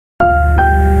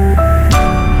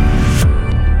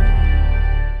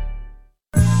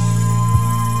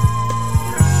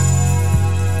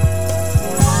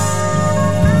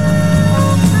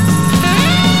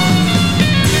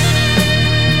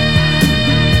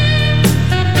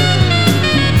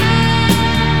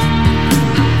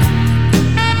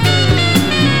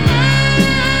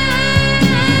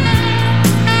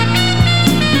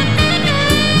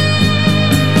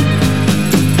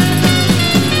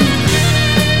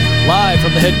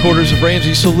from the headquarters of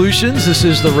Ramsey Solutions. This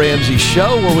is The Ramsey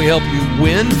Show, where we help you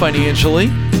win financially,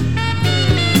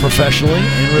 professionally,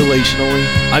 and relationally.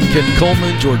 I'm Ken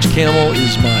Coleman. George Camel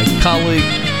is my colleague,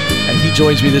 and he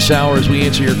joins me this hour as we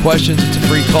answer your questions. It's a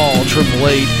free call,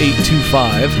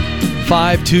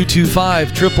 888-825-5225,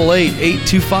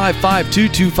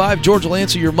 888-825-5225. George will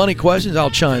answer your money questions. I'll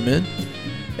chime in.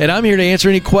 And I'm here to answer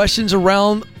any questions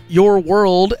around your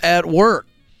world at work.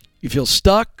 You feel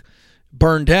stuck,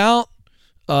 burned out,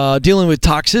 dealing with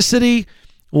toxicity,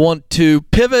 want to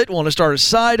pivot, want to start a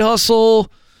side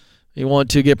hustle, you want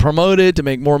to get promoted to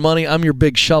make more money. I'm your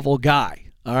big shovel guy.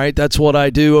 All right, that's what I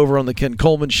do over on the Ken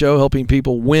Coleman Show, helping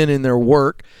people win in their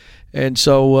work. And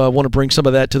so I want to bring some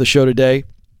of that to the show today.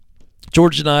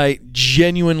 George and I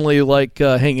genuinely like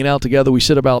hanging out together. We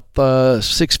sit about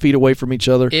 6 feet away from each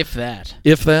other. If that.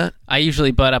 If that. I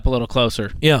usually butt up a little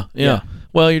closer. Yeah.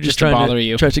 Well, you're just trying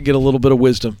to get a little bit of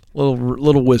wisdom,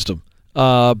 little wisdom.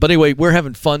 But anyway, we're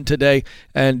having fun today,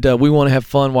 and we want to have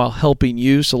fun while helping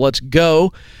you. So let's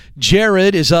go.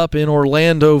 Jared is up in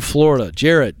Orlando, Florida.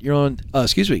 Jared, you're on.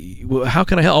 Excuse me. How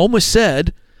can I help? Almost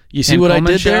said. You see Ken what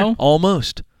Coleman I did there? show?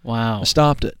 Almost. Wow. I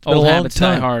stopped it. Old habits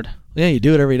die hard. Yeah, you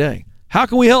do it every day. How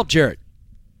can we help, Jared?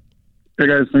 Hey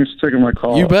guys, thanks for taking my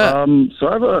call. You bet. So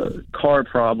I have a car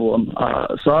problem.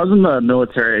 So I was in the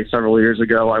military several years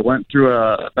ago. I went through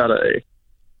about a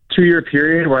 2-year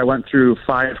period where I went through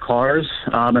 5 cars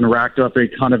and racked up a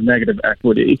ton of negative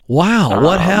equity. Wow,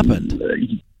 what happened?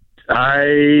 I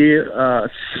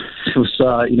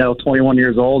was 21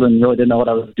 years old and really didn't know what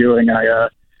I was doing. I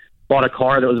bought a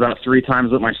car that was about 3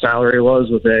 times what my salary was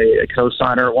with a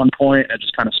co-signer at one point, and it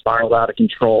just kind of spiraled out of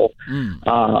control.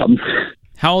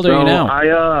 How old are you now?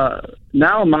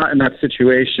 Now I'm not in that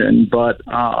situation, but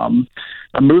I'm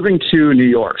moving to New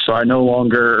York, so I no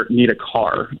longer need a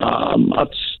car.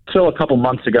 Up till a couple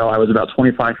months ago, I was about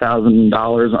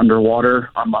 $25,000 underwater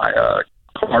on my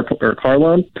car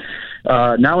loan.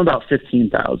 Now I'm about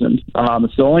 $15,000.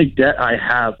 It's the only debt I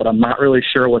have, but I'm not really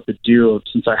sure what to do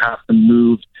since I have to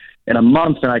move in a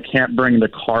month and I can't bring the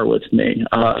car with me.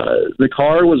 The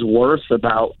car was worth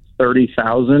about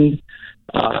 $30,000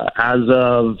 as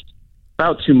of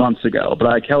about 2 months ago, but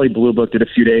I Kelly Blue Booked it a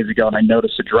few days ago and I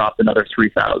noticed it dropped another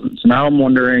 $3,000. So now I'm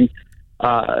wondering,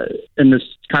 in this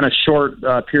kind of short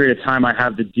period of time I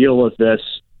have to deal with this,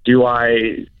 do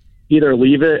I either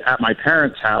leave it at my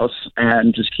parents' house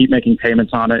and just keep making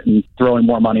payments on it and throwing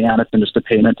more money at it than just a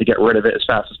payment to get rid of it as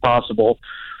fast as possible?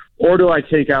 Or do I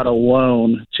take out a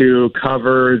loan to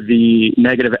cover the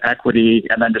negative equity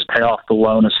and then just pay off the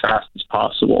loan as fast as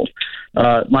possible?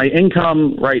 My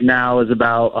income right now is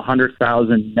about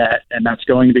 $100,000 net, and that's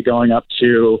going to be going up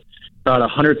to about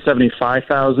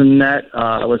 $175,000 net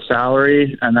with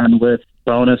salary, and then with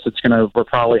bonus, we're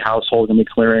probably household going to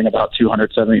be clearing about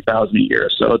 $270,000 a year.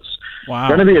 So it's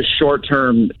going to be a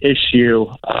short-term issue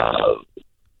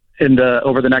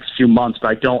over the next few months, but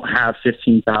I don't have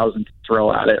 $15,000 to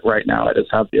throw at it right now. I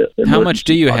just have the How much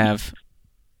do you fund. have?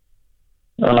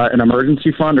 An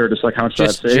emergency fund, or just like how much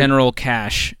Just do I save? general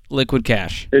cash, liquid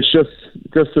cash. It's just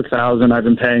 $1,000. I've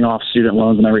been paying off student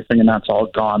loans and everything, and that's all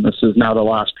gone. This is now the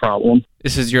last problem.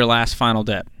 This is your last final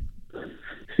debt.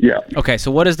 Yeah. Okay, so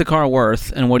what is the car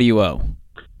worth, and what do you owe?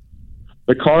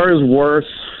 The car is worth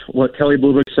what Kelly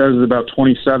Blue Book says is about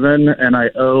 $27,000, and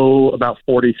I owe about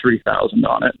 $43,000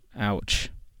 on it. Ouch.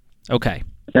 Okay.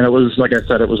 And it was, like I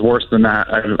said, it was worse than that.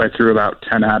 I threw about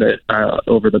 10 at it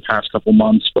over the past couple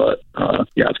months, but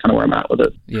yeah, it's kind of where I'm at with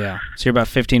it. Yeah. So you're about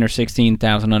 15 or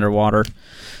 16,000 underwater.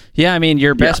 Yeah, I mean,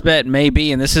 your best bet may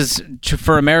be, and this is,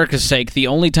 for America's sake, the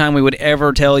only time we would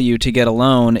ever tell you to get a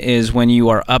loan is when you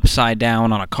are upside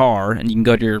down on a car, and you can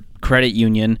go to your credit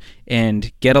union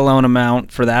and get a loan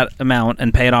amount for that amount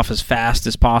and pay it off as fast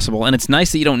as possible. And it's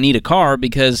nice that you don't need a car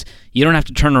because you don't have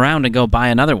to turn around and go buy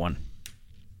another one.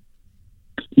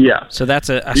 Yeah. So that's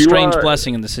a strange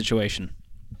blessing in the situation.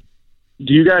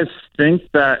 Do you guys think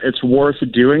that it's worth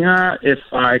doing that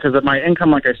because my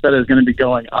income, like I said, is going to be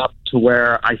going up to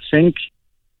where I think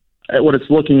what it's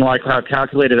looking like, how I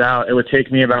calculated out, it would take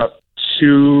me about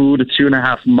 2 to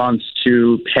 2.5 months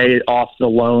to pay off the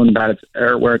loan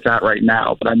where it's at right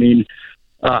now. But I mean,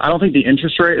 I don't think the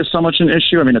interest rate is so much an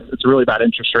issue. I mean, it's a really bad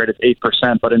interest rate. It's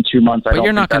 8%, but in 2 months, But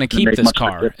you're not going to keep this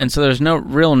car, and so there's no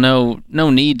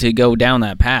need to go down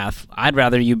that path. I'd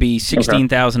rather you be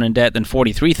 $16,000 in debt than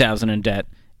 $43,000 in debt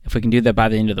if we can do that by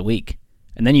the end of the week,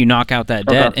 and then you knock out that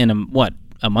debt in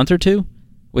a month or two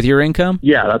with your income.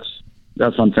 Yeah, that's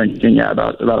what I'm thinking. Yeah,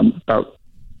 about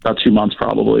 2 months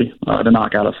probably to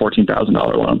knock out a $14,000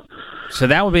 loan. So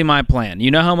that would be my plan.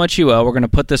 You know how much you owe. We're going to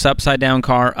put this upside-down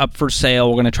car up for sale.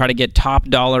 We're going to try to get top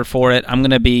dollar for it. I'm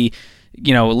going to be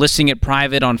listing it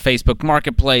private on Facebook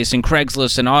Marketplace and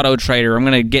Craigslist and Auto Trader. I'm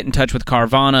going to get in touch with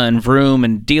Carvana and Vroom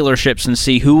and dealerships and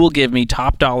see who will give me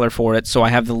top dollar for it so I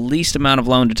have the least amount of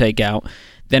loan to take out.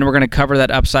 Then we're going to cover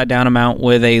that upside down amount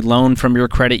with a loan from your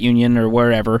credit union or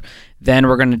wherever.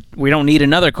 Then we don't need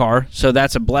another car, so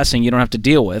that's a blessing you don't have to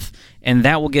deal with. And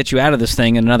that will get you out of this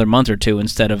thing in another month or two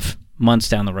instead of months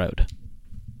down the road.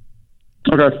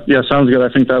 Okay. Yeah, sounds good.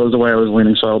 I think that was the way I was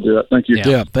leaning, so I'll do that. Thank you.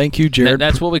 Yeah, thank you, Jared.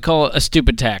 That's what we call a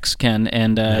stupid tax, Ken.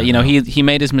 And, he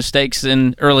made his mistakes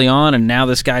early on, and now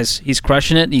this he's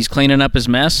crushing it. He's cleaning up his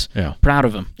mess. Yeah. Proud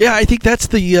of him. Yeah, I think that's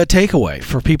the takeaway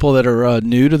for people that are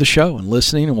new to the show and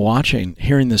listening and watching,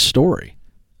 hearing this story.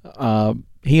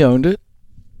 He owned it.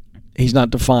 He's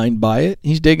not defined by it.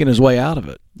 He's digging his way out of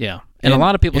it. Yeah. And a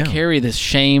lot of people carry this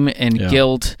shame and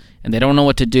guilt, and they don't know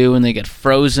what to do, and they get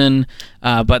frozen.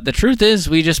 But the truth is,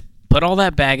 we just put all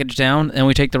that baggage down, and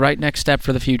we take the right next step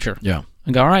for the future. Yeah.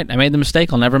 And go, all right, I made the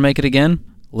mistake. I'll never make it again.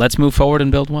 Let's move forward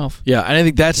and build wealth. Yeah, and I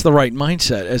think that's the right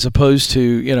mindset as opposed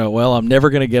to, well, I'm never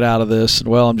going to get out of this, and,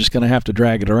 well, I'm just going to have to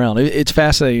drag it around. It's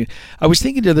fascinating. I was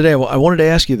thinking the other day, I wanted to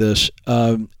ask you this,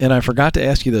 and I forgot to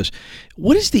ask you this.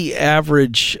 What is the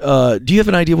average, do you have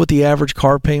an idea what the average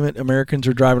car payment Americans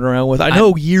are driving around with? I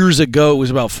know years ago it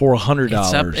was about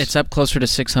 $400. It's up closer to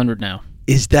 $600 now.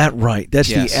 Is that right? That's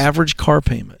the average car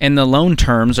payment. And the loan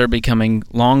terms are becoming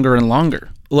longer and longer.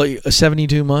 Like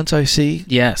 72 months, I see?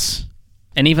 Yes.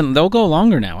 And even they'll go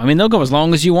longer now. I mean, they'll go as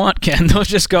long as you want, Ken. They'll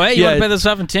just go, hey, you want to pay this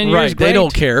off in 10 years? Right. Great. They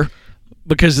don't care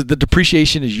because the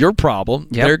depreciation is your problem.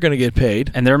 Yep. They're going to get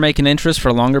paid. And they're making interest for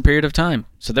a longer period of time.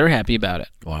 So they're happy about it.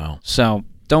 Wow. So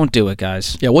don't do it,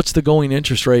 guys. Yeah, what's the going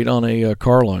interest rate on a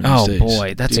car loan these days?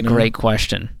 Boy, that's a great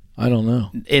question. I don't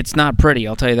know. It's not pretty,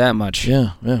 I'll tell you that much.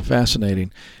 Yeah,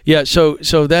 fascinating. Yeah, so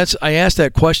that's I asked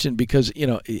that question because,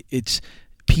 it's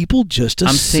people just assume.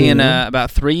 I'm seeing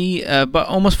about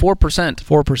almost 4%.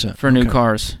 4% for new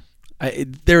cars.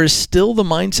 There is still the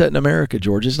mindset in America,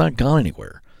 George. It's not gone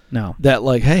anywhere. No. That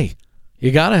hey,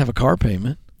 you got to have a car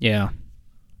payment. Yeah.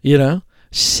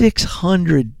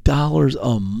 $600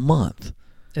 a month.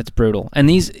 It's brutal. And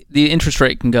the interest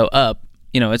rate can go up,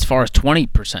 as far as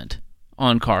 20%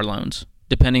 on car loans,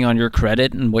 depending on your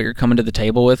credit and what you're coming to the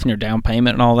table with and your down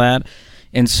payment and all that.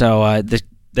 And so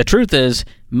the truth is,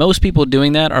 most people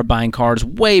doing that are buying cars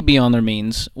way beyond their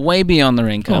means, way beyond their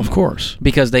income. Oh, of course.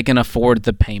 Because they can afford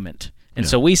the payment. And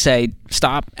so we say,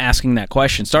 stop asking that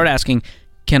question. Start asking,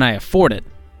 can I afford it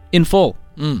in full,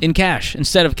 in cash,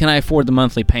 instead of can I afford the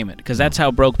monthly payment? Because that's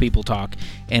how broke people talk.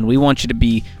 And we want you to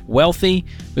be wealthy.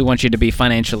 We want you to be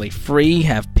financially free,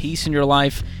 have peace in your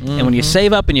life. And when you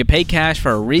save up and you pay cash for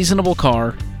a reasonable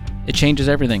car, it changes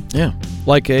everything. Yeah,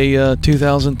 like a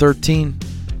 2013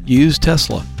 used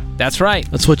Tesla. That's right.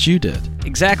 That's what you did.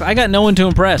 Exactly. I got no one to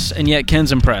impress, and yet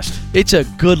Ken's impressed. It's a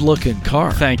good-looking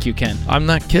car. Thank you, Ken. I'm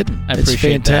not kidding. I appreciate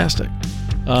it's fantastic.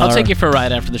 I'll take you for a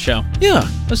ride after the show. Yeah.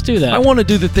 Let's do that. I want to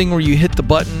do the thing where you hit the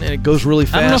button and it goes really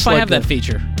fast. I don't know if I have that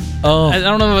feature. Oh. I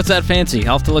don't know if it's that fancy.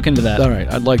 I'll have to look into that. All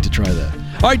right. I'd like to try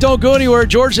that. All right. Don't go anywhere.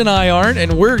 George and I aren't,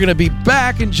 and we're going to be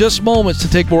back in just moments to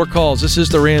take more calls. This is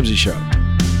The Ramsey Show.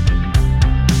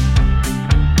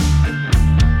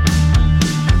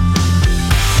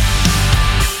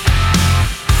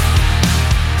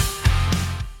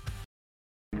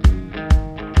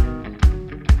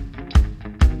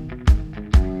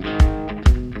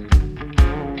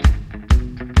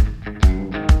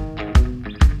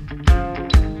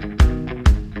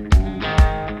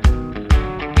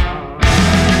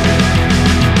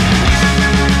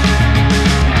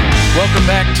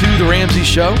 The Ramsey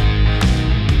Show.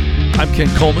 I'm Ken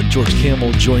Coleman. George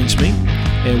Campbell joins me,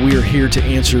 and we are here to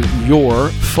answer your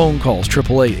phone calls.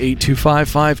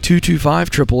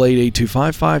 888-825-5225,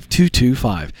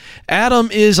 888-825-5225. Adam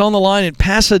is on the line in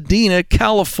Pasadena,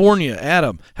 California.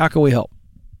 Adam, how can we help?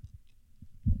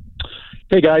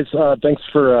 Hey, guys. Thanks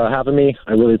for having me.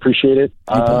 I really appreciate it.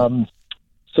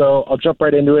 So I'll jump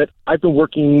right into it. I've been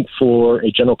working for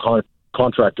a general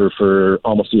contractor for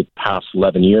almost the past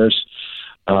 11 years.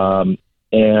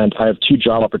 And I have two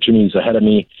job opportunities ahead of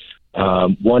me.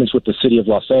 One is with the city of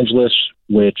Los Angeles,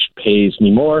 which pays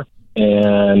me more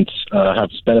and has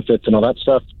benefits and all that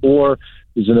stuff. Or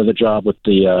there's another job with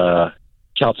the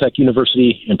Caltech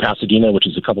University in Pasadena, which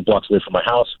is a couple blocks away from my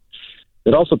house.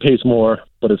 It also pays more,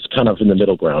 but it's kind of in the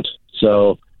middle ground.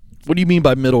 So, what do you mean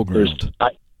by middle ground?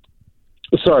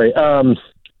 Sorry.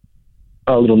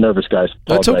 A little nervous, guys.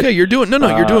 That's okay. You're doing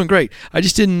you're doing great. I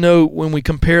just didn't know when we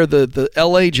compare the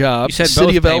LA job, you said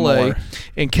city of LA, more.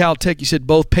 and Caltech. You said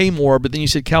both pay more, but then you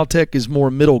said Caltech is more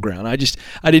middle ground. I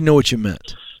didn't know what you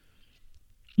meant.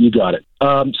 You got it.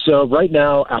 So right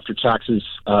now, after taxes,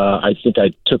 I think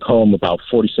I took home about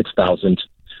 $46,000.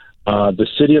 The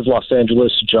city of Los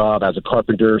Angeles job as a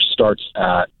carpenter starts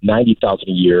at $90,000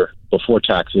 a year before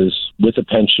taxes, with a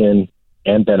pension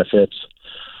and benefits.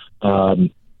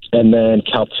 And then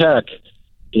Caltech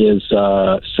is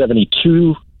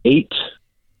 $72,800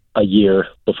 a year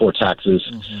before taxes.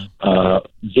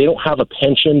 They don't have a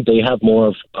pension; they have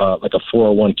more of like a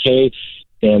 401k.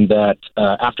 And that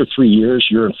after 3 years,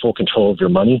 you're in full control of your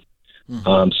money.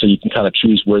 So you can kind of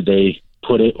choose where they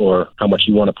put it or how much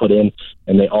you want to put in.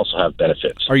 And they also have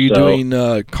benefits. Are you doing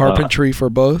carpentry for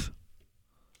both?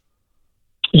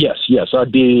 Yes.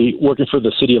 I'd be working for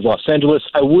the city of Los Angeles.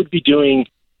 I would be doing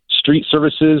street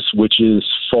services, which is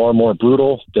far more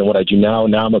brutal than what I do now.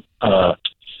 Now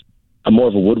I'm more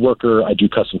of a woodworker. I do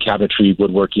custom cabinetry,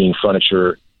 woodworking,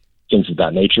 furniture, things of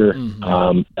that nature.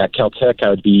 At Caltech, I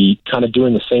would be kind of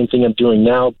doing the same thing I'm doing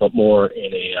now, but more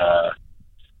in a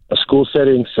school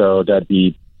setting. So that'd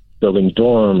be building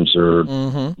dorms or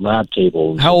lab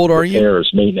tables. How old are you?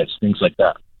 Repairs, maintenance, things like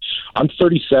that. I'm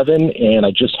 37, and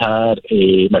I just had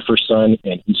my first son,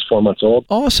 and he's 4 months old.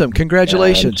 Awesome.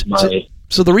 Congratulations.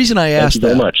 So the reason I asked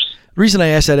very much. The reason I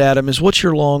asked that, Adam, is what's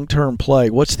your long-term play?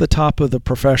 What's the top of the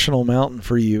professional mountain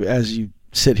for you as you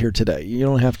sit here today? You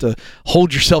don't have to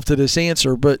hold yourself to this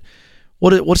answer, but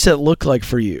what's that look like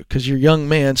for you? Because you're a young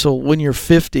man, so when you're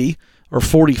 50 or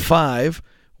 45,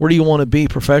 where do you want to be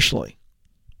professionally?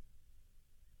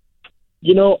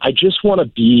 I just want to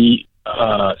be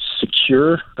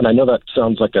secure, and I know that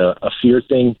sounds like a fear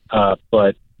thing,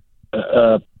 but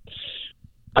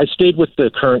I stayed with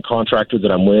the current contractor that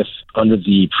I'm with under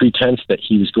the pretense that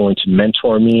he was going to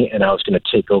mentor me and I was going to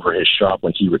take over his shop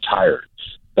when he retired.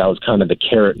 That was kind of the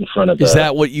carrot in front of the. Is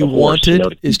that what you horse,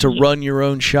 wanted? Is to run your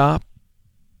own shop?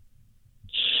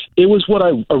 It was what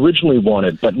I originally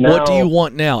wanted, but now. What do you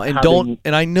want now? And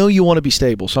and I know you want to be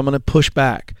stable, so I'm going to push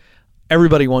back.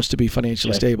 Everybody wants to be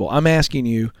financially stable. I'm asking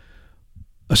you,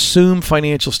 assume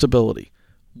financial stability.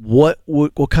 What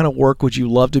kind of work would you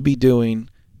love to be doing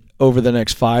over the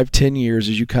next 5-10 years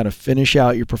as you kind of finish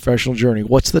out your professional journey?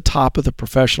 What's the top of the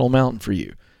professional mountain for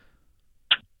you?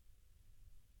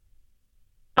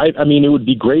 I mean, it would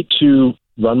be great to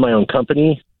run my own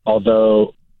company,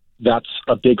 although that's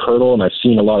a big hurdle, and I've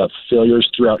seen a lot of failures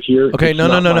throughout here. Okay, no.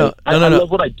 I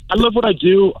love what I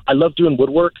do. I love doing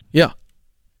woodwork. Yeah,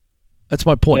 that's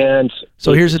my point. And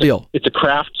so here's the deal. It's a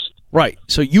craft. Right.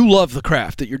 So you love the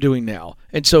craft that you're doing now.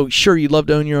 And so, sure, you'd love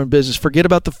to own your own business. Forget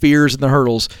about the fears and the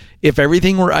hurdles. If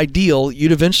everything were ideal,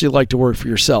 you'd eventually like to work for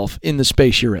yourself in the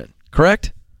space you're in.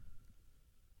 Correct?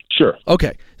 Sure.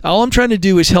 Okay. All I'm trying to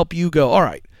do is help you go, all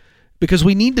right, because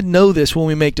we need to know this when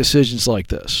we make decisions like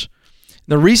this.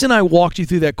 The reason I walked you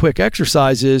through that quick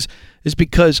exercise is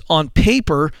because on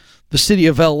paper, the city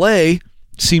of LA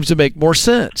seems to make more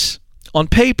sense. On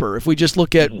paper, if we just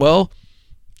look at, well,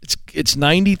 it's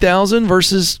 90,000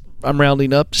 versus, I'm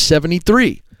rounding up,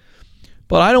 73.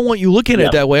 But I don't want you looking at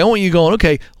it that way. I want you going,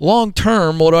 okay, long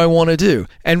term, what do I want to do?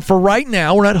 And for right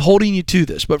now, we're not holding you to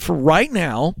this, but for right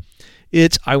now,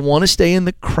 it's I want to stay in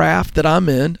the craft that I'm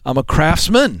in. I'm a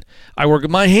craftsman. I work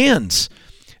with my hands.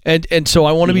 And so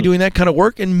I want to be doing that kind of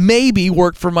work and maybe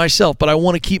work for myself, but I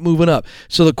want to keep moving up.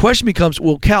 So the question becomes,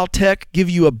 will Caltech give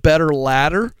you a better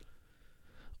ladder,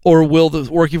 or will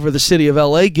the working for the city of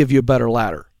LA give you a better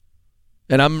ladder?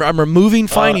 And I'm removing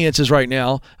finances right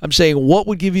now. I'm saying what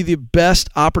would give you the best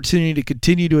opportunity to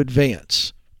continue to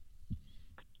advance?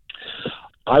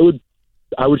 I would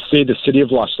say the city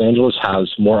of Los Angeles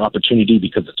has more opportunity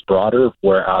because it's broader,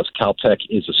 whereas Caltech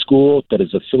is a school that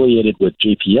is affiliated with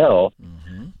JPL.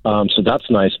 So that's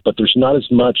nice, but there's not as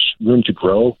much room to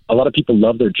grow. A lot of people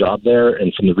love their job there,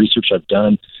 and from the research I've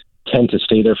done, tend to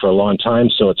stay there for a long time.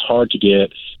 So it's hard to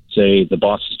get, say, the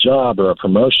boss's job or a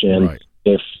promotion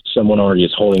if someone already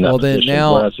is holding that position.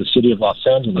 Whereas the city of Los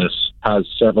Angeles has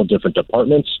several different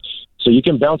departments, so you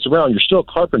can bounce around. You're still a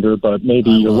carpenter, but maybe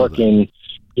you're working,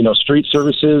 street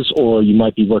services, or you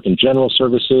might be working general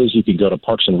services. You could go to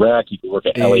Parks and Rec. You could work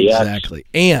at LAX. Exactly.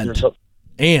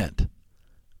 And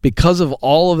because of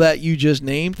all of that you just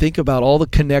named, think about all the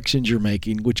connections you're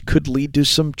making, which could lead to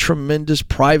some tremendous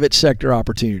private sector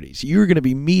opportunities. You're going to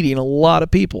be meeting a lot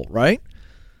of people, right?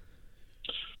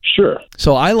 Sure.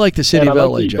 So I like the city of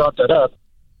LA. You brought that up.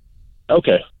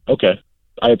 Okay.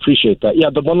 I appreciate that.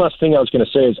 Yeah, the one last thing I was going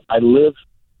to say is I live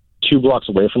 2 blocks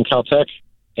away from Caltech,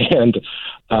 and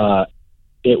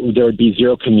there would be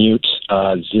zero commute,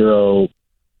 zero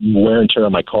wear and tear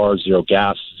on my car, zero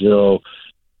gas, zero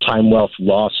time well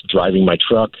lost driving my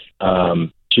truck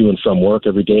to and from work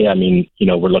every day. I mean,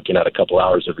 we're looking at a couple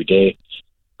hours every day.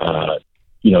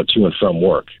 to and from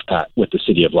work with the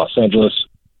city of Los Angeles.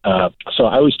 So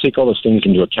I always take all those things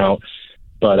into account.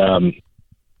 But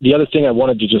the other thing I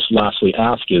wanted to just lastly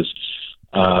ask is,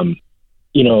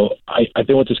 I've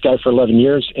been with this guy for 11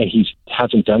 years, and he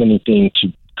hasn't done anything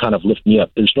to kind of lift me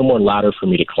up. There's no more ladder for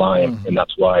me to climb, and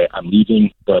that's why I'm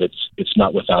leaving. But it's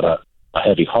not without a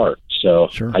heavy heart. So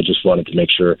Sure. I just wanted to make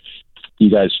sure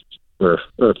you guys or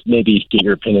maybe get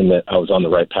your opinion that I was on the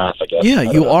right path, I guess. Yeah,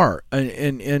 you are.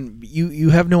 And you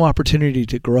have no opportunity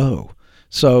to grow.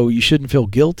 So you shouldn't feel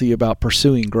guilty about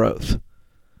pursuing growth.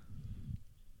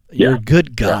 You're Yeah. a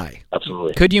good guy. Yeah,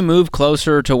 absolutely. Could you move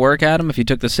closer to work, Adam, if you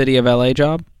took the City of LA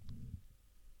job?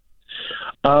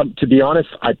 To be honest,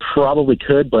 I probably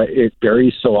could, but it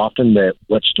varies so often that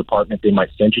which department they might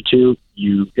send you to,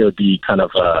 it would be kind of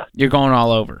You're going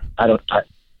all over. I'd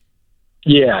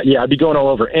be going all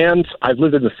over. And I've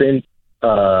lived in the same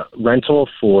rental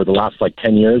for the last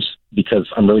 10 years because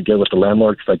I'm really good with the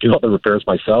landlord because I do all the repairs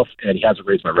myself, and he hasn't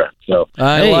raised my rent. So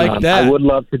I like that. I would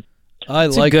love to.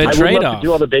 It's a good I would love trade-off. to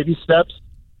do all the baby steps.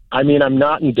 I mean, I'm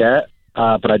not in debt,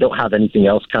 but I don't have anything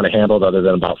else kind of handled other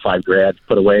than about $5,000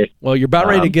 put away. Well, you're about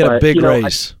ready to get a but, big you know,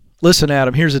 raise. Listen,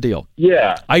 Adam, here's the deal.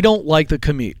 Yeah. I don't like the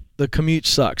commute. The commute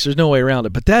sucks. There's no way around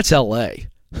it. But that's L.A.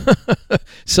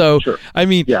 So, Sure. I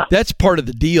mean, Yeah. that's part of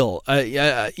the deal.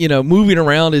 Moving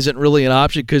around isn't really an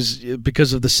option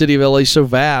because of the city of LA so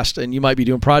vast, and you might be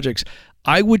doing projects.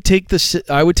 I would take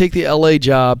the LA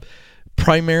job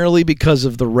primarily because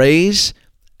of the raise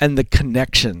and the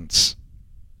connections.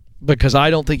 Because I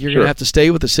don't think you're going to have to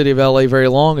stay with the city of LA very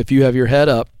long if you have your head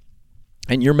up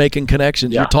and you're making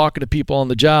connections. Yeah. You're talking to people on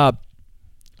the job.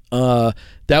 That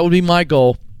would be my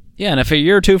goal. Yeah, and if a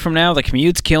year or two from now the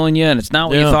commute's killing you and it's not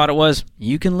what you thought it was,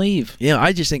 you can leave. Yeah,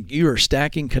 I just think you are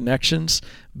stacking connections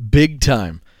big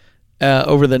time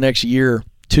over the next year,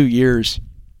 2 years.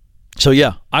 So,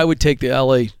 yeah, I would take the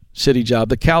LA City job.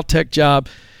 The Caltech job,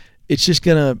 it's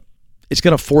going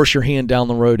to force your hand down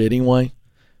the road anyway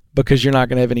because you're not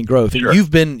going to have any growth. Sure.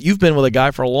 And you've been with a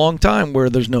guy for a long time where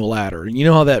there's no ladder. And you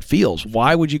know how that feels.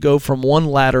 Why would you go from one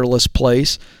ladderless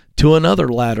place to another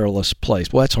ladderless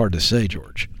place? Well, that's hard to say,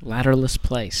 George. Ladderless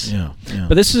place. Yeah.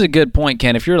 But this is a good point,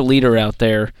 Ken. If you're a leader out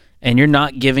there and you're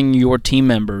not giving your team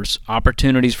members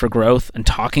opportunities for growth and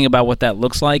talking about what that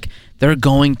looks like, they're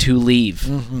going to leave.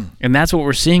 Mm-hmm. And that's what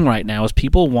we're seeing right now is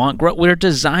people want growth. We're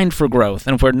designed for growth.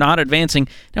 And if we're not advancing,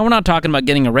 now we're not talking about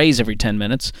getting a raise every 10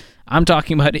 minutes. I'm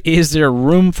talking about, is there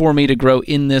room for me to grow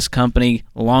in this company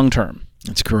long term?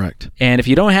 That's correct. And if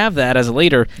you don't have that as a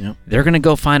leader, Yep. they're going to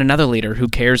go find another leader who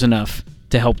cares enough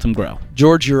to help them grow.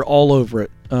 George, you're all over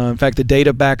it. In fact, the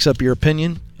data backs up your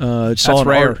opinion.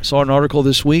 Saw an article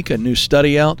this week, a new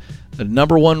study out. The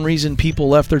number one reason people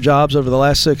left their jobs over the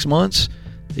last 6 months,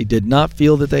 they did not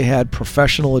feel that they had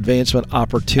professional advancement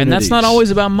opportunities. And that's not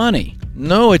always about money.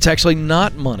 No, it's actually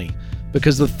not money,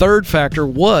 because the third factor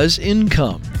was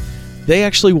income. They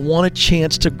actually want a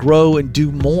chance to grow and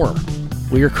do more.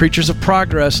 We are creatures of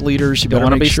progress, leaders. You Don't better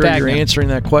wanna make be sure stagnant. you're answering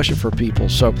that question for people.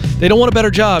 So they don't want a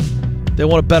better job. They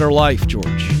want a better life,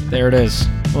 George. There it is.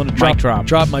 I want to Mic drop.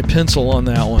 drop my pencil on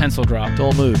that one. Pencil drop.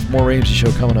 Don't move. More Ramsey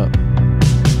Show coming up.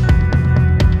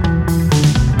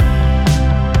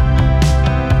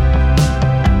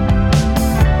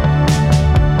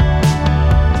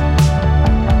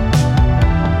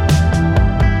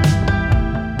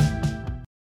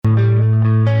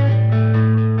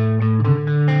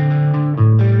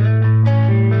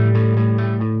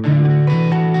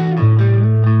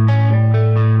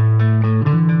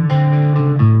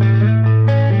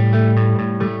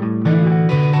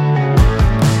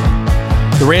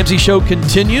 The Ramsey Show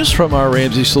continues from our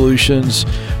Ramsey Solutions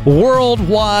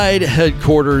worldwide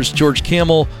headquarters. George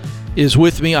Kamel is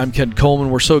with me. I'm Ken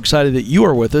Coleman. We're so excited that you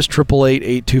are with us.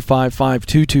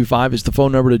 888-825-5225 is the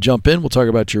phone number to jump in. We'll talk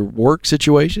about your work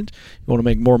situations. You want to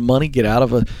make more money, get out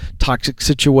of a toxic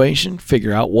situation,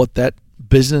 figure out what that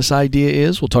business idea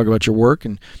is. We'll talk about your work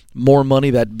and more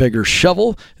money, that bigger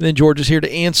shovel. And then George is here to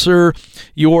answer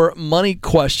your money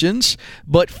questions.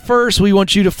 But first, we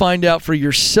want you to find out for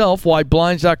yourself why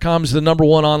Blinds.com is the number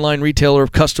one online retailer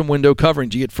of custom window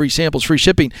coverings. You get free samples, free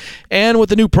shipping. And with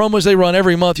the new promos they run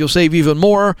every month, you'll save even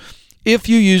more if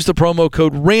you use the promo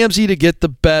code Ramsey to get the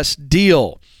best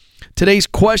deal. Today's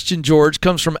question, George,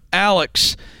 comes from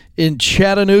Alex in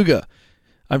Chattanooga.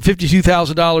 I'm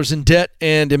 $52,000 in debt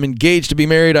and am engaged to be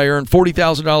married. I earn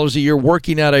 $40,000 a year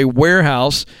working at a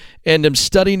warehouse and am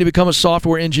studying to become a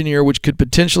software engineer, which could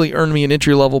potentially earn me an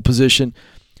entry-level position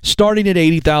starting at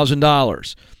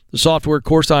 $80,000. The software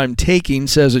course I'm taking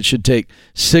says it should take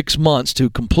 6 months to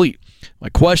complete. My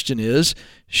question is,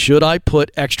 should I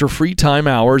put extra free time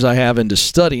hours I have into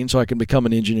studying so I can become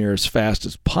an engineer as fast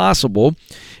as possible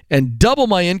and double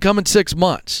my income in 6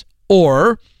 months?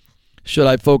 Or should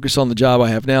I focus on the job I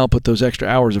have now, put those extra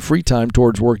hours of free time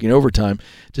towards working overtime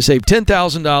to save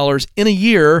 $10,000 in a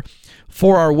year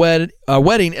for our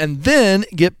wedding and then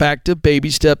get back to baby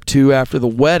step 2 after the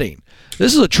wedding?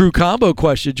 This is a true combo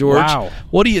question, George. Wow.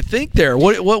 What do you think there?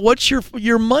 What's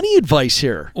your money advice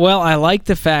here? Well, I like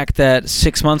the fact that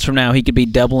 6 months from now he could be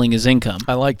doubling his income,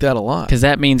 I like that a lot. because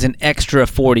that means an extra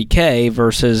 $40K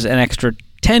versus an extra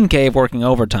 $10K of working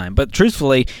overtime. But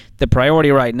truthfully, the priority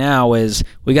right now is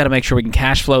we got to make sure we can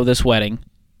cash flow this wedding,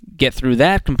 get through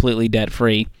that completely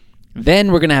debt-free.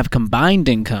 Then we're going to have combined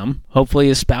income. Hopefully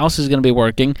his spouse is going to be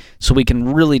working so we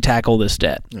can really tackle this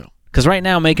debt. Yeah. Because right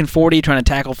now, making 40, trying to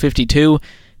tackle 52,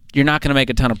 you're not going to make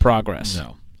a ton of progress.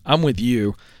 No, I'm with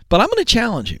you, but I'm going to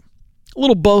challenge you. A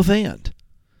little both and.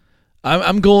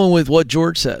 I'm going with what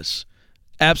George says.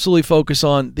 Absolutely focus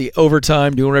on the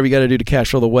overtime, doing whatever you got to do to cash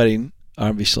flow the wedding,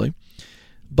 obviously.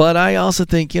 But I also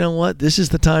think, you know what? This is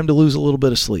the time to lose a little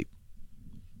bit of sleep.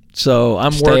 So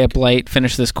I'm Stay up late,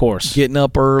 finish this course. getting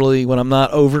up early when I'm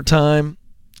not overtime.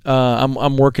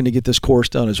 I'm working to get this course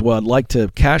done as well. I'd like to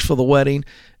cash flow the wedding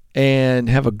and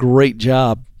have a great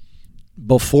job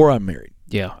before I'm married.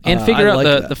 Yeah, and figure I out like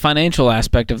that. the financial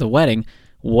aspect of the wedding.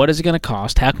 What is it going to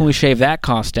cost? How can we shave that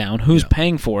cost down? Who's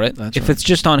paying for it? That's If right. it's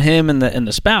just on him and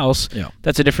the spouse,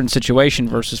 that's a different situation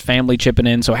versus family chipping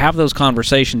in. So have those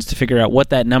conversations to figure out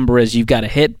what that number is you've got to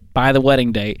hit by the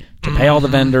wedding date to pay all the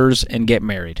vendors and get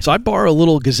married. So I borrow a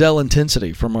little gazelle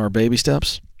intensity from our baby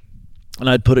steps, and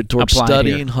I'd put it towards Apply it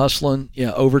studying, here. hustling,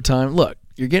 overtime. Look,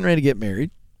 you're getting ready to get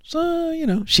married,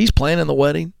 so she's planning the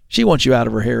wedding. She wants you out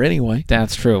of her hair anyway.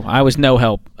 That's true. I was no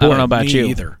help. I don't know about me you.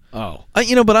 either. Oh,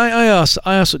 but I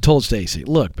also told Stacy,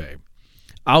 look, babe,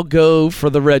 I'll go for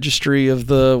the registry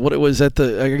of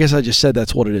I guess I just said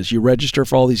that's what it is. You register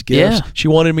for all these gifts. Yeah. She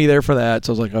wanted me there for that,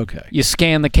 so I was like, okay. You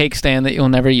scan the cake stand that you'll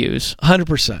never use.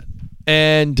 100%.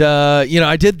 And,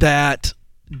 I did that.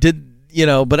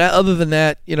 But other than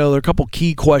that, there are a couple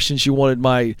key questions you wanted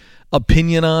my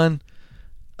opinion on.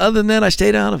 Other than that, I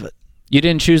stayed out of it. You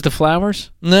didn't choose the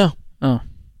flowers? No. Oh,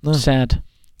 No. sad.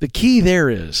 The key there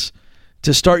is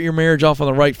to start your marriage off on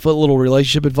the right foot, little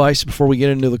relationship advice before we get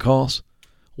into the calls.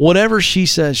 Whatever she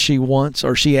says she wants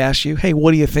or she asks you, hey,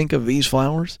 what do you think of these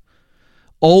flowers?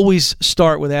 Always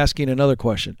start with asking another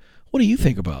question. What do you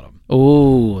think about them?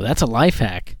 Ooh, that's a life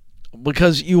hack.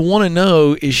 Because you want to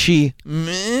know, is she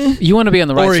meh? You want to be on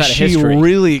the right Or side is of she history.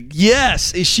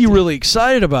 is she really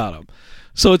excited about them?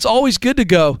 So it's always good to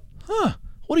go,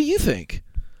 what do you think?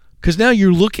 Because now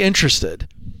you look interested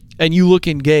and you look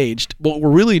engaged. What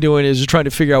we're really doing is trying to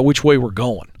figure out which way we're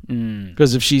going.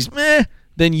 Because if she's meh,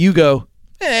 then you go,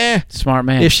 eh. Smart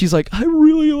man. If she's like, I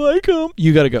really like them,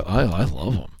 you got to go, I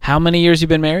love them. How many years you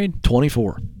been married?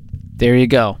 24. There you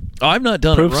go. Oh, I've not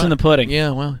done Proof's it right. in the pudding.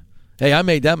 Yeah, well, hey, I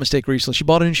made that mistake recently. She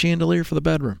bought a new chandelier for the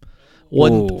bedroom.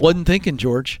 Ooh. Wasn't thinking,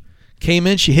 George. Came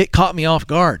in, caught me off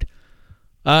guard.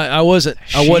 I wasn't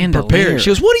Chandelier. prepared.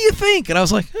 She goes, what do you think? And I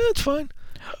was like, it's fine.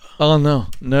 Oh, no.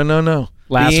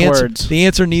 Last the answer, words. The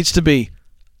answer needs to be,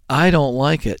 I don't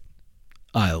like it.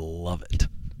 I love it.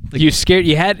 You scared.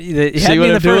 You had See me what in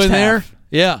the I'm first doing half.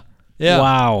 there? Yeah.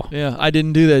 Wow. Yeah, I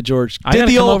didn't do that, George. I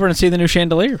gotta come over and see the new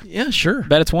chandelier. Yeah, sure.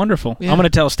 Bet it's wonderful. Yeah. I'm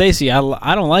gonna tell Stacy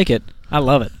I don't like it. I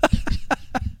love it.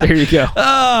 There you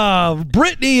go.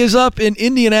 Brittany is up in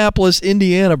Indianapolis,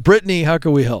 Indiana. Brittany, how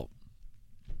can we help?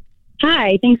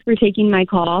 Hi, thanks for taking my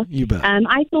call. You bet.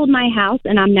 I sold my house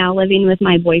and I'm now living with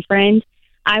my boyfriend.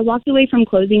 I walked away from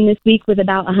closing this week with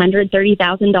about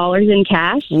 $130,000 in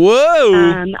cash.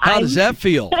 Whoa! How does that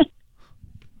feel?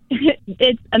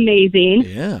 It's amazing.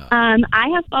 Yeah. I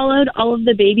have followed all of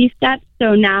the baby steps,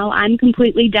 so now I'm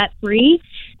completely debt-free.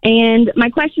 And my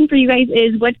question for you guys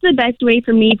is, what's the best way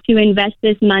for me to invest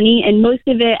this money? And most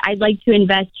of it, I'd like to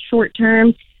invest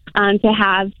short-term to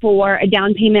have for a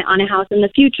down payment on a house in the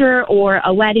future or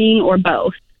a wedding or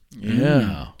both.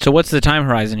 Yeah. So what's the time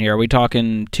horizon here? Are we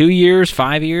talking 2 years,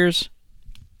 5 years?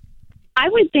 I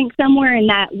would think somewhere in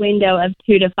that window of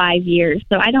 2 to 5 years.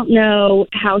 So I don't know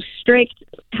how strict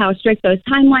those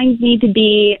timelines need to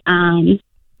be.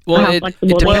 Well, how it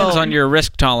flexible depends they are. on your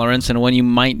risk tolerance and when you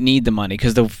might need the money.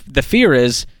 Because the fear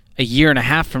is a year and a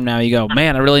half from now, you go,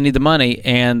 man, I really need the money,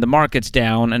 and the market's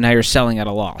down, and now you're selling at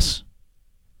a loss.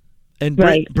 And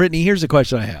Right. Brittany, here's the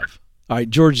question I have. All right,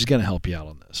 George is going to help you out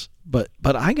on this, but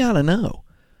I gotta know.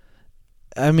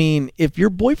 I mean, if your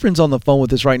boyfriend's on the phone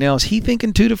with us right now, is he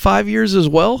thinking 2 to 5 years as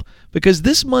well? Because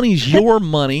this money's your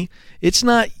money. It's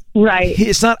not Right.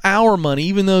 It's not our money,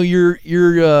 even though you're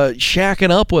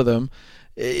shacking up with him.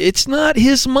 It's not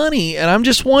his money, and I'm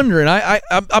just wondering.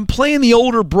 I'm playing the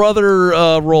older brother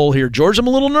role here, George. I'm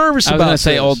a little nervous about this. I was going to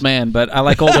say old man, but I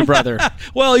like older brother.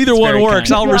 Well, either It's one very works.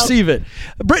 kind. I'll receive it.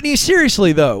 Brittany,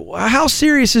 seriously though, how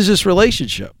serious is this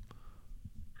relationship?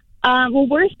 Well,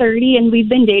 we're 30 and we've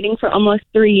been dating for almost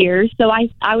 3 years, so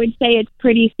I would say it's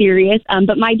pretty serious.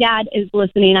 But my dad is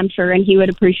listening, I'm sure, and he would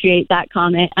appreciate that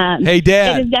comment. Hey,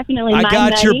 Dad, it is definitely I my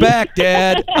got money. your back,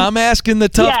 Dad. I'm asking the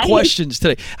tough Yeah. questions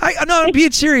today. I'm being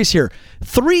serious here.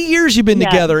 3 years you've been Yeah.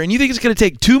 together, and you think it's going to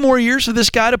take 2 more years for this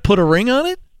guy to put a ring on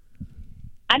it?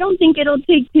 I don't think it'll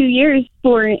take 2 years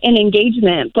for an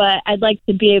engagement, but I'd like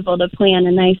to be able to plan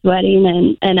a nice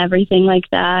wedding and everything like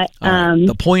that. All right.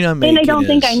 The point I'm making And I don't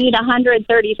think is- I need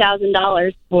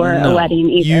 $130,000 for No, a wedding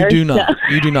either. You do not.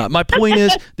 so. You do not. My point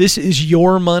is, this is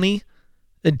your money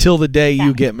until the day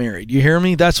you get married. You hear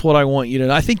me? That's what I want you to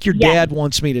know. I think your Yeah. dad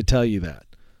wants me to tell you that.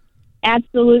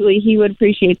 Absolutely, he would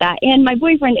appreciate that. And my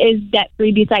boyfriend is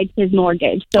debt-free besides his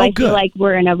mortgage, so I good. feel like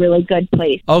we're in a really good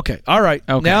place. Okay. All right.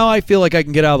 Okay. Now I feel like I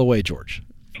can get out of the way, George.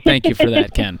 Thank you for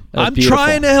that, Ken. That was I'm beautiful.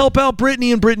 trying to help out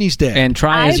Brittany and Brittany's dad. And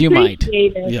try I as you might.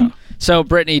 appreciate it. yeah. So,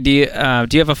 Brittany, do you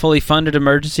have a fully funded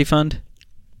emergency fund?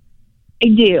 I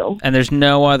do. And there's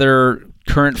no other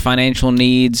current financial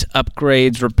needs,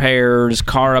 upgrades, repairs,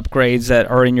 car upgrades that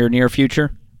are in your near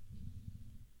future?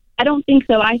 I don't think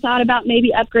so. I thought about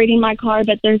maybe upgrading my car,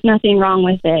 but there's nothing wrong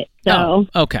with it. So,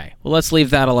 Okay. Well, let's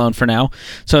leave that alone for now.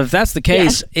 So if that's the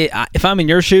case, if I'm in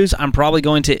your shoes, I'm probably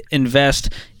going to invest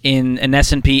in an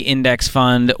S&P index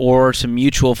fund or some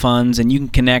mutual funds, and you can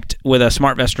connect with a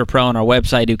SmartVestor Pro on our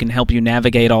website who can help you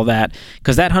navigate all that.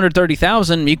 Because that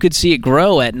 $130,000, you could see it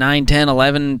grow at 9, 10,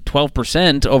 11,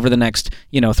 12% over the next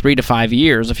 3 to 5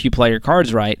 years if you play your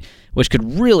cards right, which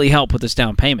could really help with this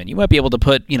down payment. You might be able to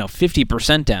put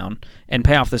 50% down and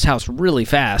pay off this house really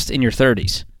fast in your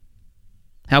 30s.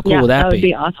 How cool yeah, would that would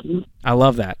be awesome. I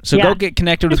love that. So Yeah. go get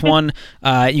connected with one.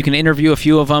 You can interview a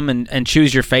few of them and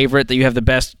choose your favorite that you have the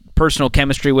best personal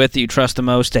chemistry with, that you trust the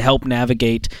most, to help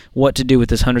navigate what to do with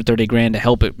this $130,000 to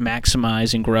help it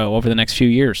maximize and grow over the next few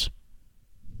years.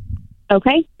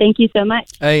 Okay, thank you so much.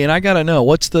 Hey, and I got to know,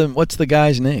 what's the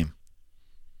guy's name?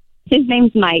 His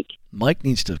name's Mike. Mike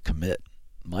needs to commit.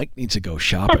 Mike needs to go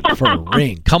shopping for a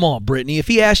ring. Come on, Brittany. If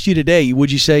he asked you today,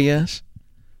 would you say yes?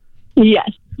 Yes.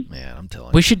 Man, I'm telling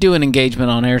you. We should do an engagement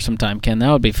on air sometime, Ken.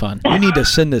 That would be fun. You need to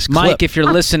send this clip. Mike, if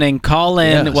you're listening, call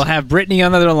in. Yes. We'll have Brittany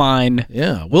on the other line.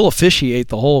 Yeah, we'll officiate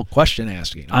the whole question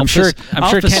asking. I'm sure Ken got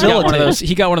one of facilitate. those.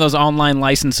 He got one of those online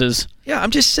licenses. Yeah, I'm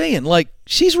just saying, like,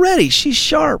 she's ready. She's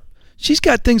sharp. She's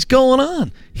got things going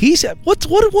on. He's what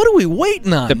are we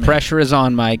waiting on? The man? pressure is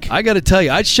on, Mike. I got to tell you,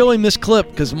 I'd show him this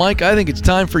clip because, Mike, I think it's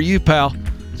time for you, pal,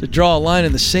 to draw a line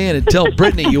in the sand and tell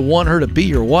Brittany you want her to be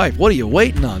your wife. What are you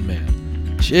waiting on, man?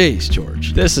 Jeez,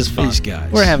 George. This is fun. These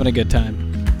guys. We're having a good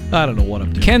time. I don't know what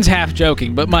I'm doing. Ken's half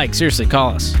joking, but Mike, seriously,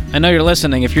 call us. I know you're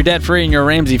listening. If you're debt-free and you're a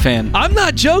Ramsey fan, I'm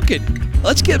not joking.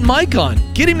 Let's get Mike on.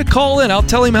 Get him to call in. I'll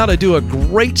tell him how to do a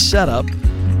great setup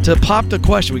to pop the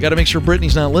question. We got to make sure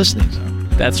Brittany's not listening. So.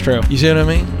 that's true. You see what I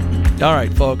mean? All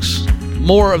right, folks.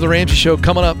 More of The Ramsey Show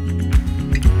coming up.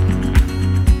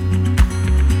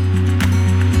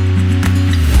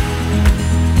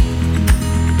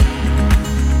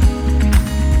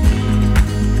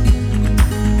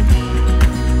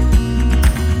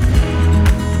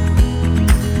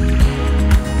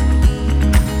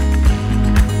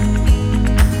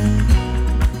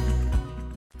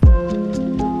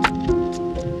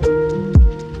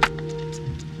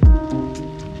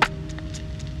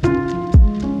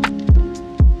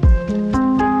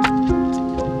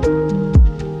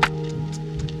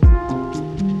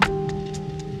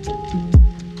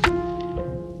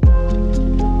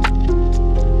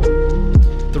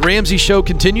 Ramsey Show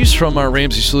continues from our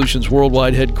Ramsey Solutions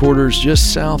Worldwide headquarters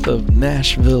just south of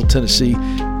Nashville, Tennessee.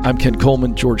 I'm Ken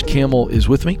Coleman. George Camel is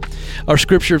with me. Our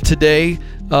scripture of today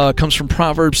comes from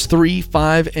Proverbs 3,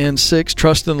 5, and 6.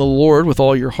 Trust in the Lord with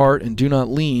all your heart and do not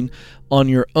lean on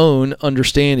your own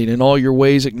understanding. In all your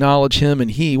ways acknowledge Him,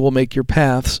 and He will make your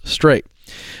paths straight.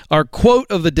 Our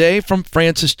quote of the day from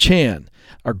Francis Chan.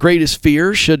 Our greatest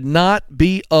fear should not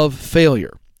be of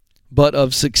failure, but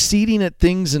of succeeding at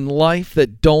things in life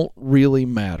that don't really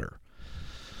matter.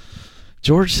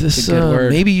 George, this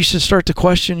maybe you should start to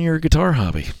question your guitar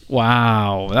hobby.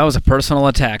 Wow, that was a personal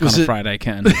attack Was on a it- Friday,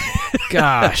 Ken.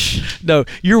 Gosh. No,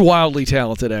 you're wildly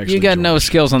talented, actually. You got no George.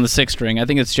 skills on the sixth string. I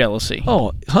think it's jealousy.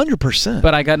 Oh, 100%.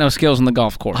 But I got no skills on the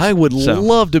golf course. I would So,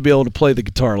 love to be able to play the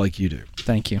guitar like you do.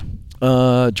 Thank you.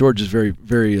 George is very,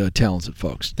 very talented,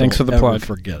 folks. Thanks Don't for the ever plug.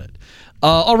 Forget it.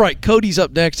 All right, Cody's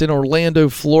up next in Orlando,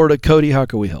 Florida. Cody, how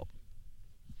can we help?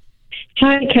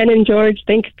 Hi, Ken and George.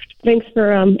 Thanks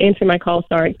for answering my call.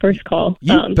 Sorry, first call.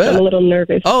 You bet. I'm a little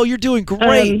nervous. Oh, you're doing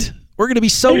great. We're going to be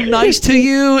so nice to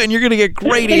you, and you're going to get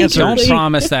great answers. Don't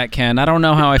promise that, Ken. I don't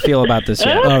know how I feel about this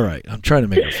yet. All right. I'm trying to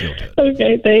make her feel good.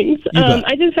 Okay, thanks. You bet.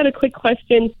 I just had a quick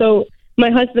question. So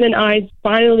my husband and I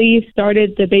finally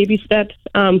started the baby steps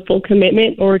full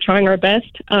commitment, or we're trying our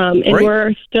best, and Great.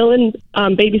 we're still in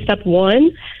baby step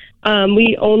 1.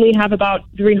 We only have about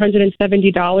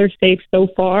 $370 saved so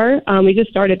far. We just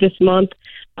started this month.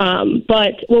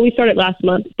 We started last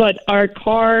month, but our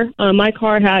car, my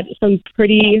car had some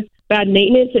pretty bad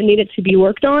maintenance and needed to be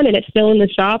worked on, and it's still in the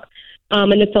shop.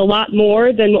 And it's a lot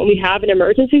more than what we have in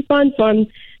emergency fund. So I'm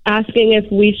asking if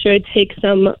we should take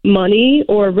some money,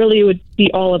 or really it would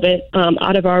be all of it,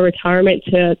 out of our retirement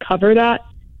to cover that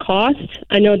cost.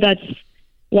 I know that's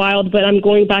wild, but I'm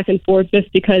going back and forth just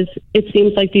because it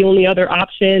seems like the only other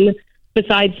option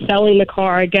besides selling the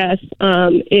car, I guess,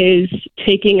 is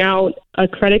taking out a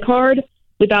credit card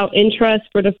without interest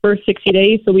for the first 60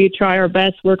 days. So we try our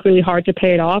best, work really hard to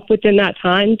pay it off within that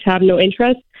time to have no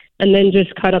interest, and then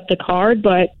just cut up the card.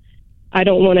 But I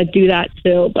don't want to do that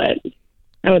still, but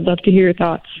I would love to hear your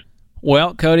thoughts.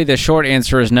 Well, Cody, the short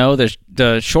answer is no.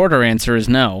 The shorter answer is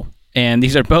no. And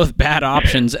these are both bad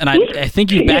options. And I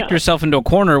think you backed yourself into a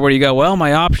corner where you go, well,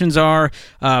 my options are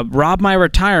rob my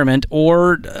retirement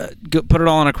or put it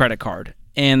all on a credit card.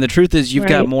 And the truth is you've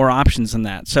got more options than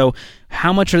that. So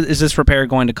how much is this repair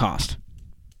going to cost?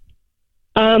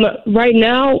 Right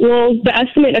now, well, the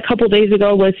estimate a couple days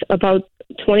ago was about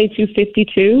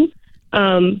 $2,252,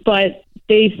 but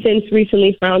they since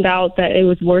recently found out that it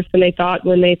was worse than they thought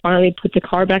when they finally put the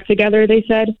car back together, they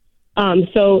said.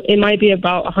 So it might be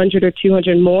about 100 or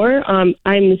 200 more. I'm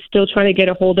still trying to get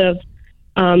a hold of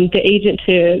the agent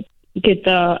to get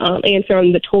the answer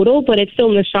on the total, but it's still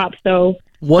in the shop, so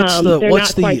they're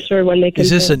not quite sure when they can.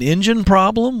 Is this an engine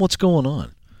problem? What's going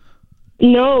on?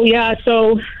 No, yeah.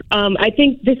 So I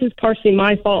think this is partially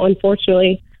my fault,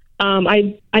 unfortunately.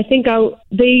 I think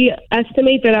they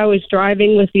estimate that I was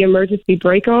driving with the emergency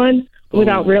brake on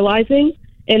without realizing,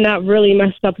 and that really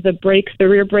messed up the brakes, the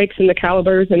rear brakes, and the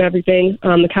calipers and everything.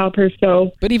 The calipers.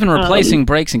 So, but even replacing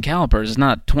brakes and calipers is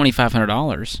not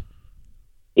 $2,500.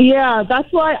 Yeah,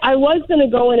 that's why I was going to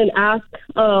go in and ask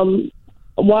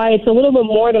why it's a little bit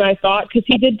more than I thought, because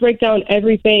he did break down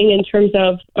everything in terms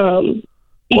of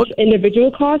each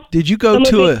individual cost. Did you go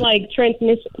to a like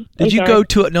transmission? Did you go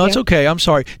to a? No, it's okay. I'm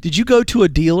sorry. Did you go to a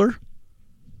dealer?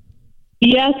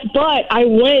 Yes, but I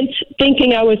went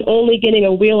thinking I was only getting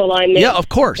a wheel alignment. Yeah, of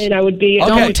course. And I would be.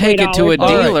 Don't take it to a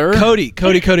dealer. Right.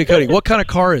 Cody. What kind of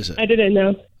car is it? I didn't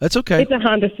know. That's okay. It's a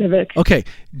Honda Civic. Okay.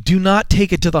 Do not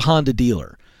take it to the Honda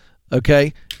dealer.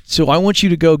 Okay? So I want you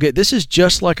to go get, this is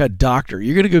just like a doctor.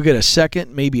 You're going to go get a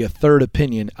second, maybe a third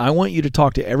opinion. I want you to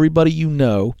talk to everybody you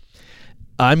know.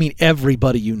 I mean,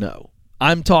 everybody you know.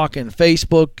 I'm talking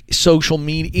Facebook, social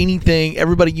media, anything,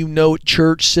 everybody you know at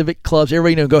church, civic clubs,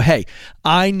 everybody you know, go, hey,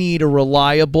 I need a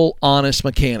reliable, honest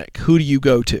mechanic. Who do you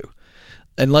go to?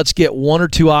 And let's get one or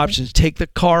two options. Take the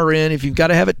car in. If you've got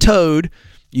to have it towed,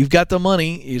 you've got the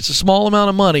money. It's a small amount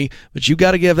of money, but you've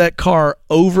got to give that car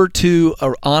over to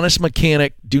an honest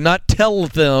mechanic. Do not tell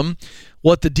them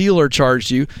what the dealer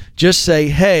charged you. Just say,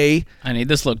 hey, I need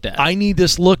this looked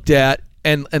at.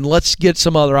 And let's get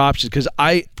some other options, because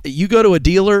you go to a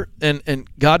dealer, and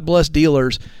God bless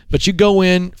dealers, but you go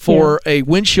in for a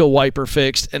windshield wiper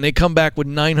fixed and they come back with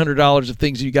 $900 of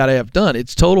things you got to have done.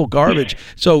 It's total garbage.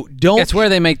 So don't. That's where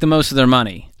they make the most of their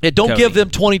money. Don't Cody. give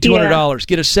them $2,200.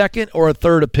 Get a second or a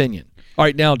third opinion. All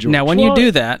right, now, George. Now, when you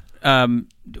do that,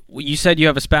 you said you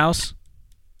have a spouse?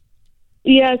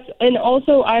 Yes, and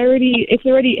also it's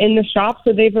already in the shop,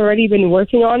 so they've already been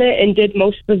working on it and did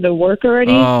most of the work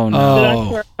already. Oh, no. So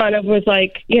that's where I kind of was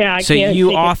like, I so can't. So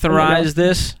you authorized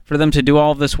this for them to do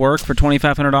all of this work for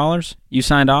 $2,500? You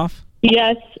signed off?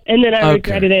 Yes, and then I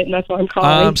regretted it, and that's why I'm calling.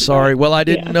 I'm sorry. Well, I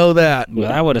didn't know that. Well,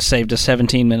 that would have saved us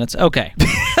 17 minutes. Okay.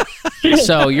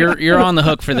 So you're on the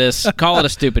hook for this. Call it a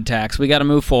stupid tax. We got to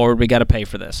move forward. We got to pay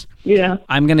for this. Yeah.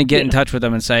 I'm going to get in touch with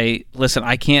them and say, listen,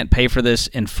 I can't pay for this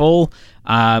in full.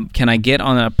 Can I get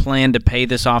on a plan to pay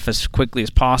this off as quickly as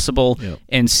possible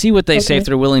and see what they say if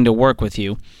they're willing to work with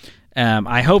you?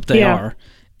 I hope they are.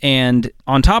 And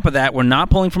on top of that, we're not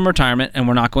pulling from retirement, and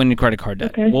we're not going into credit card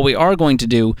debt. Okay. What we are going to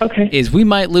do is we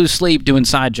might lose sleep doing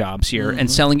side jobs here and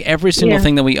selling every single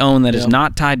thing that we own that is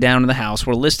not tied down to the house.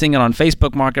 We're listing it on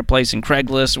Facebook Marketplace and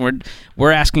Craigslist.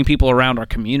 We're asking people around our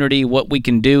community what we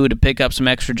can do to pick up some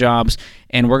extra jobs,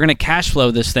 and we're going to cash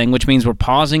flow this thing, which means we're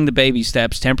pausing the baby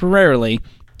steps temporarily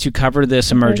to cover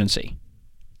this emergency.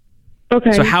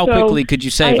 Okay. So how quickly could you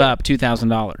save up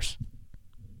 $2,000?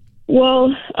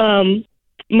 Well,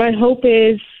 my hope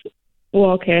is,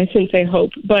 I shouldn't say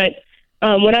hope, but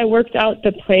when I worked out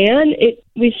the plan,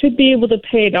 we should be able to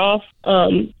pay it off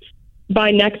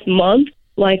by next month,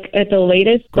 like at the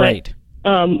latest. Great.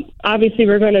 But obviously,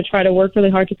 we're going to try to work really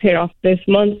hard to pay it off this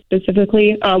month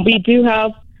specifically. We do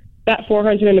have that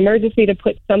 $400 in emergency to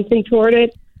put something toward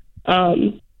it,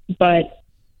 but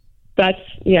that's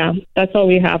all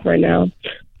we have right now.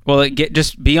 Well,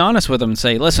 just be honest with them and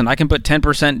say, listen, I can put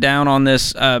 10% down on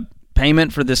this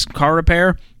payment for this car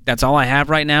repair. That's all I have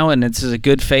right now, and this is a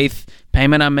good faith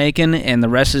payment I'm making, and the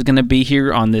rest is going to be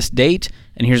here on this date,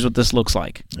 and here's what this looks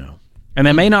like. No. And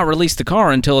they may not release the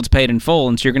car until it's paid in full,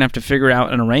 and so you're going to have to figure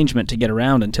out an arrangement to get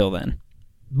around until then.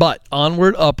 But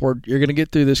onward, upward. You're going to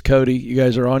get through this, Cody. You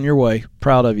guys are on your way.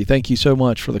 Proud of you. Thank you so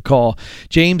much for the call.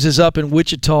 James is up in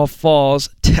Wichita Falls,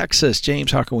 Texas.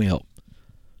 James, how can we help?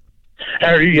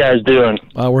 How are you guys doing?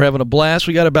 We're having a blast.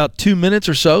 We got about 2 minutes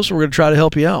or so we're going to try to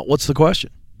help you out. What's the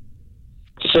question?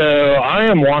 So I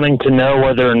am wanting to know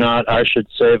whether or not I should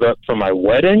save up for my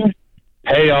wedding,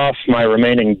 pay off my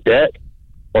remaining debt,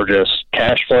 or just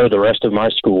cash flow the rest of my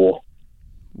school.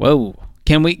 Whoa.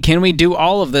 Can we do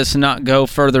all of this and not go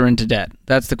further into debt?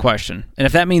 That's the question. And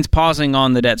if that means pausing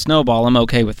on the debt snowball, I'm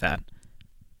okay with that.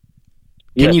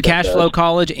 Can you cash flow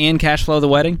college and cash flow the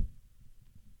wedding?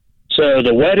 So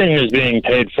the wedding is being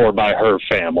paid for by her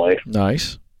family.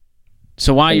 Nice.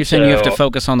 So why are you saying you have to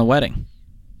focus on the wedding?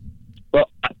 Well,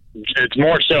 it's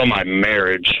more so my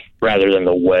marriage rather than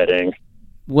the wedding.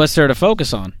 What's there to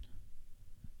focus on?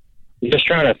 I'm just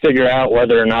trying to figure out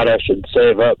whether or not I should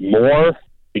save up more,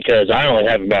 because I only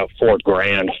have about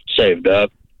 $4,000 saved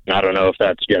up. And I don't know if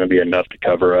that's going to be enough to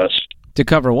cover us. To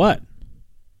cover what?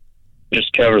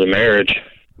 Just cover the marriage.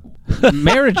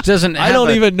 Marriage doesn't have I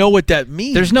don't even know what that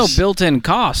means. There's no built-in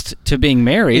cost to being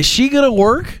married. Is she going to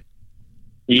work?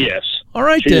 Yes. All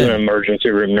right, she's then. an emergency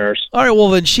room nurse. All right, well,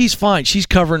 then she's fine. She's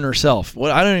covering herself.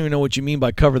 Well, I don't even know what you mean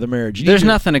by cover the marriage. There's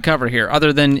nothing to cover here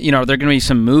other than, are there going to be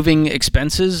some moving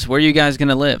expenses? Where are you guys going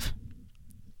to live?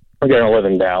 We're going to live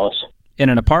in Dallas. In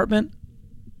an apartment?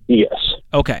 Yes.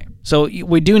 Okay. So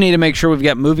we do need to make sure we've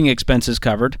got moving expenses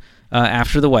covered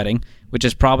after the wedding, which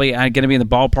is probably going to be in the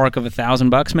ballpark of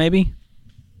 $1,000 maybe?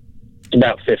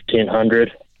 About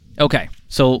 $1,500. Okay.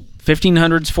 So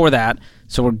 $1,500's for that.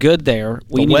 So we're good there.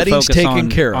 We need wedding's to focus taken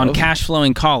care on of. cash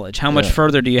flowing college. How much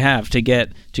further do you have to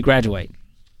get to graduate?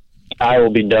 I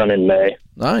will be done in May.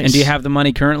 Nice. And do you have the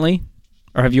money currently?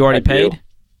 Or have you already paid?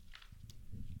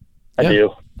 I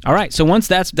do. All right. So once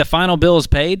that's the final bill is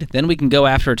paid, then we can go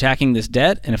after attacking this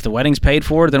debt. And if the wedding's paid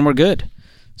for, then we're good.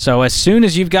 So as soon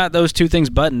as you've got those two things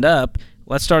buttoned up,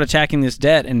 let's start attacking this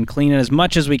debt and clean it as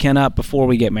much as we can up before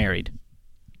we get married.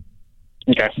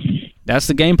 Okay. That's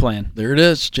the game plan. There it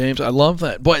is, James. I love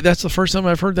that. Boy, that's the first time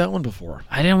I've heard that one before.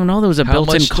 I didn't know there was a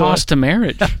built-in cost to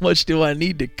marriage. How much do I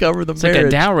need to cover the it's marriage? Like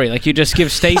a dowry. Like you just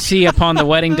give Stacy upon the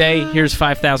wedding day, here's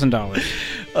 $5,000.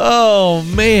 Oh,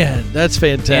 man. That's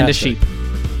fantastic. And a sheep.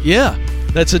 Yeah.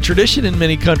 That's a tradition in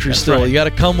many countries still. Right. You got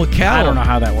to come with cattle. I don't know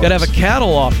how that works. You got to have a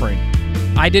cattle offering.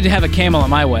 I did have a camel at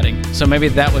my wedding, so maybe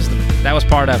that was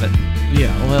part of it.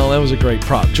 Yeah, well, that was a great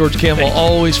prop. George Campbell,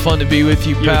 always fun to be with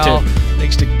you, pal.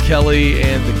 Thanks to Kelly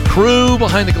and the crew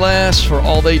behind the glass for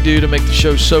all they do to make the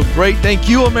show so great. Thank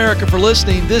you, America, for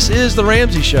listening. This is The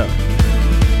Ramsey Show.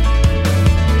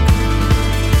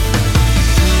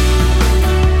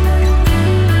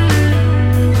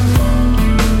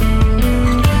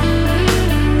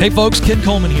 Hey folks, Ken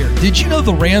Coleman here. Did you know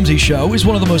The Ramsey Show is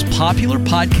one of the most popular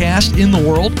podcasts in the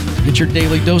world? Get your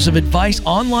daily dose of advice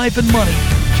on life and money.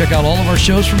 Check out all of our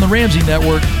shows from The Ramsey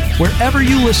Network wherever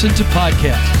you listen to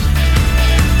podcasts.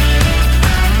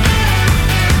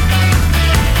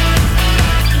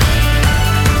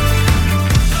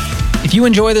 If you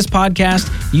enjoy this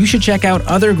podcast, you should check out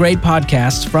other great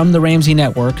podcasts from The Ramsey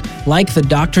Network, like The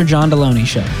Dr. John Deloney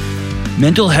Show.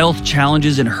 Mental health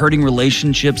challenges and hurting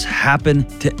relationships happen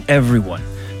to everyone,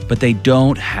 but they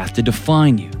don't have to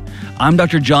define you. I'm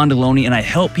Dr. John Deloney, and I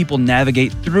help people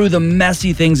navigate through the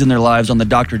messy things in their lives on the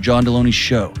Dr. John Deloney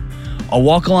Show. I'll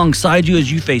walk alongside you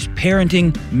as you face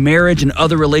parenting, marriage, and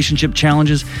other relationship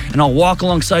challenges, and I'll walk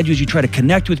alongside you as you try to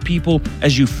connect with people,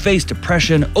 as you face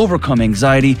depression, overcome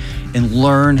anxiety, and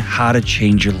learn how to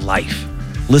change your life.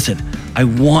 Listen, I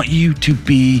want you to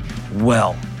be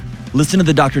well. Listen to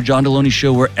the Dr. John Deloney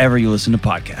Show wherever you listen to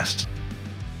podcasts.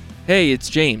 Hey, it's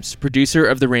James, producer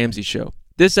of The Ramsey Show.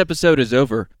 This episode is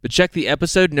over, but check the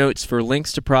episode notes for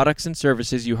links to products and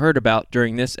services you heard about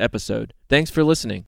during this episode. Thanks for listening.